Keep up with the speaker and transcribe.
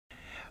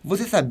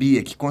Você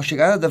sabia que com a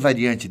chegada da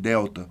variante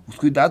Delta, os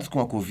cuidados com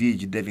a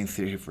Covid devem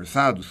ser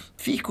reforçados?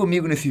 Fique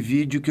comigo nesse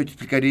vídeo que eu te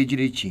explicarei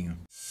direitinho.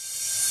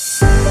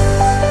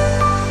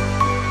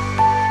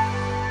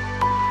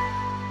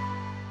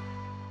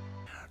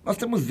 Nós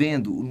estamos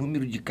vendo o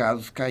número de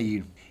casos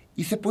cair.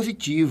 Isso é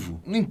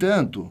positivo. No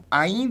entanto,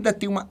 ainda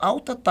tem uma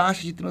alta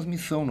taxa de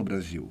transmissão no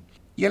Brasil.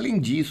 E além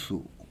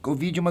disso, o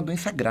Covid é uma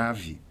doença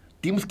grave.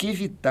 Temos que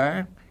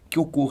evitar que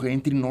ocorra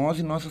entre nós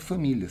e nossas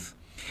famílias.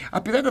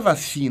 Apesar da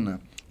vacina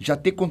já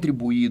ter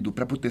contribuído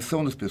para a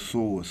proteção das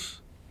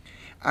pessoas,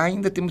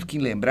 ainda temos que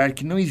lembrar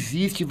que não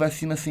existe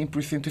vacina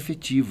 100%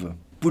 efetiva.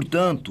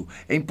 Portanto,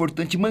 é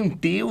importante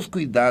manter os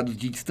cuidados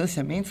de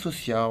distanciamento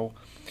social,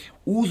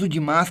 uso de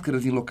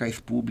máscaras em locais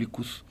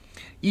públicos,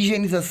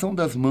 higienização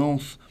das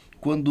mãos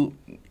quando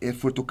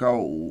for tocar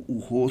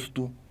o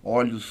rosto,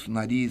 olhos,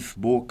 nariz,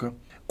 boca.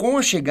 Com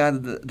a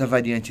chegada da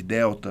variante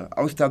Delta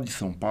ao estado de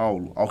São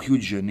Paulo, ao Rio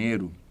de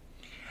Janeiro,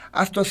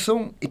 a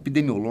situação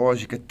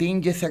epidemiológica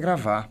tende a se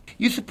agravar.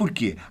 Isso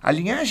porque a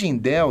linhagem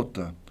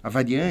Delta, a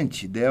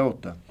variante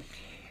Delta,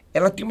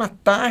 ela tem uma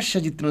taxa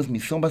de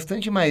transmissão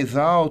bastante mais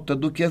alta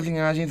do que as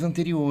linhagens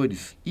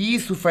anteriores. E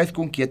isso faz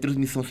com que a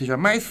transmissão seja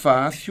mais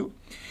fácil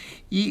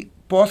e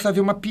possa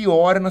haver uma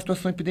piora na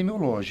situação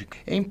epidemiológica.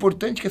 É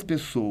importante que as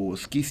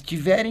pessoas que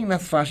estiverem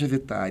nas faixas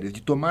etárias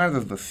de tomar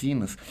as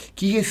vacinas,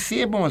 que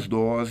recebam as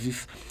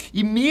doses,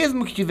 e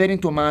mesmo que tiverem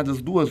tomado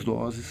as 2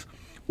 doses,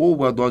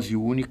 ou a dose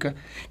única,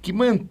 que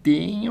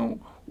mantenham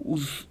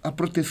a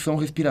proteção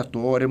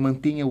respiratória,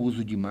 mantenham o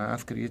uso de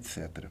máscara e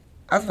etc.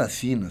 As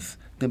vacinas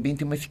também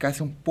têm uma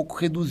eficácia um pouco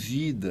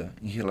reduzida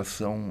em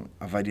relação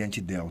à variante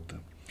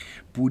Delta.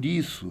 Por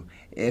isso,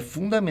 é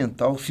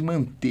fundamental se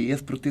manter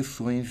as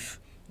proteções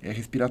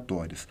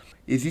respiratórias.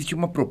 Existe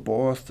uma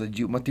proposta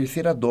de uma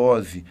 3ª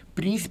dose,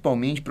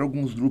 principalmente para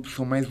alguns grupos que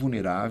são mais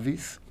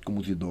vulneráveis,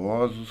 como os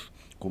idosos,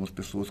 como as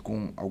pessoas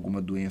com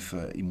alguma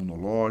doença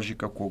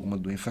imunológica, com alguma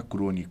doença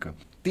crônica.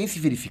 Tem se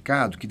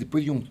verificado que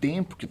depois de um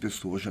tempo que a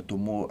pessoa já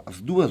tomou as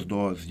 2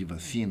 doses de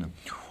vacina,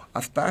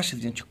 as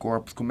taxas de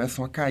anticorpos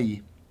começam a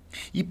cair.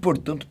 E,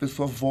 portanto, a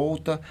pessoa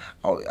volta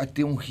a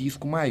ter um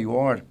risco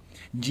maior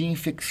de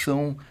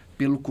infecção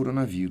pelo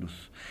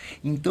coronavírus.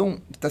 Então,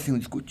 está sendo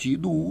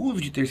discutido o uso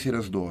de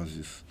 3ª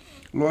doses.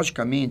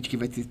 Logicamente que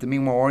vai ter também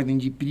uma ordem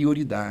de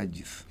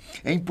prioridades.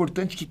 É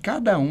importante que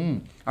cada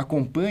um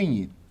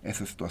acompanhe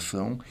essa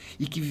situação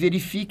e que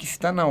verifique se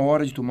está na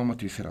hora de tomar uma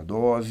 3ª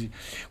dose,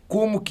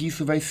 como que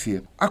isso vai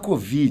ser. A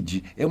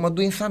Covid é uma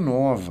doença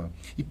nova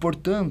e,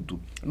 portanto,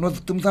 nós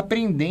estamos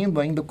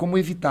aprendendo ainda como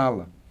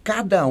evitá-la.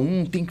 Cada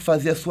um tem que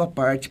fazer a sua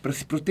parte para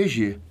se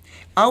proteger.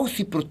 Ao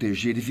se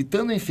proteger,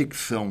 evitando a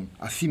infecção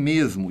a si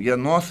mesmo e a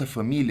nossa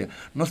família,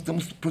 nós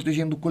estamos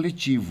protegendo o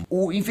coletivo.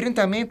 O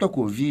enfrentamento à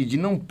Covid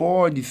não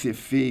pode ser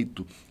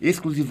feito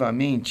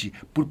exclusivamente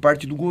por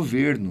parte do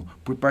governo,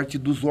 por parte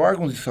dos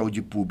órgãos de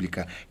saúde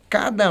pública.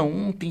 Cada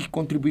um tem que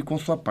contribuir com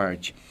sua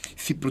parte,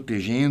 se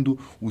protegendo,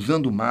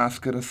 usando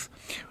máscaras,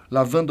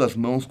 lavando as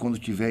mãos quando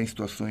estiver em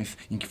situações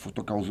em que for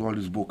tocar os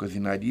olhos, bocas e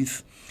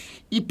nariz,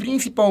 e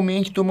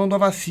principalmente tomando a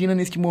vacina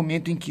neste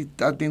momento em que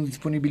está tendo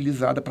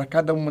disponibilizada para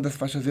cada uma das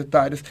faixas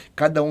etárias,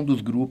 cada um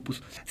dos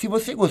grupos. Se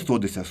você gostou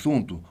desse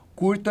assunto,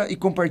 curta e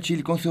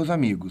compartilhe com seus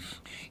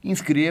amigos.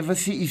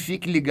 Inscreva-se e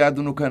fique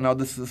ligado no canal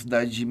da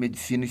Sociedade de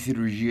Medicina e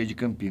Cirurgia de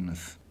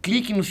Campinas.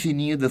 Clique no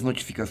sininho das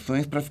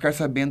notificações para ficar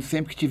sabendo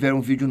sempre que tiver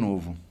um vídeo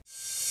novo.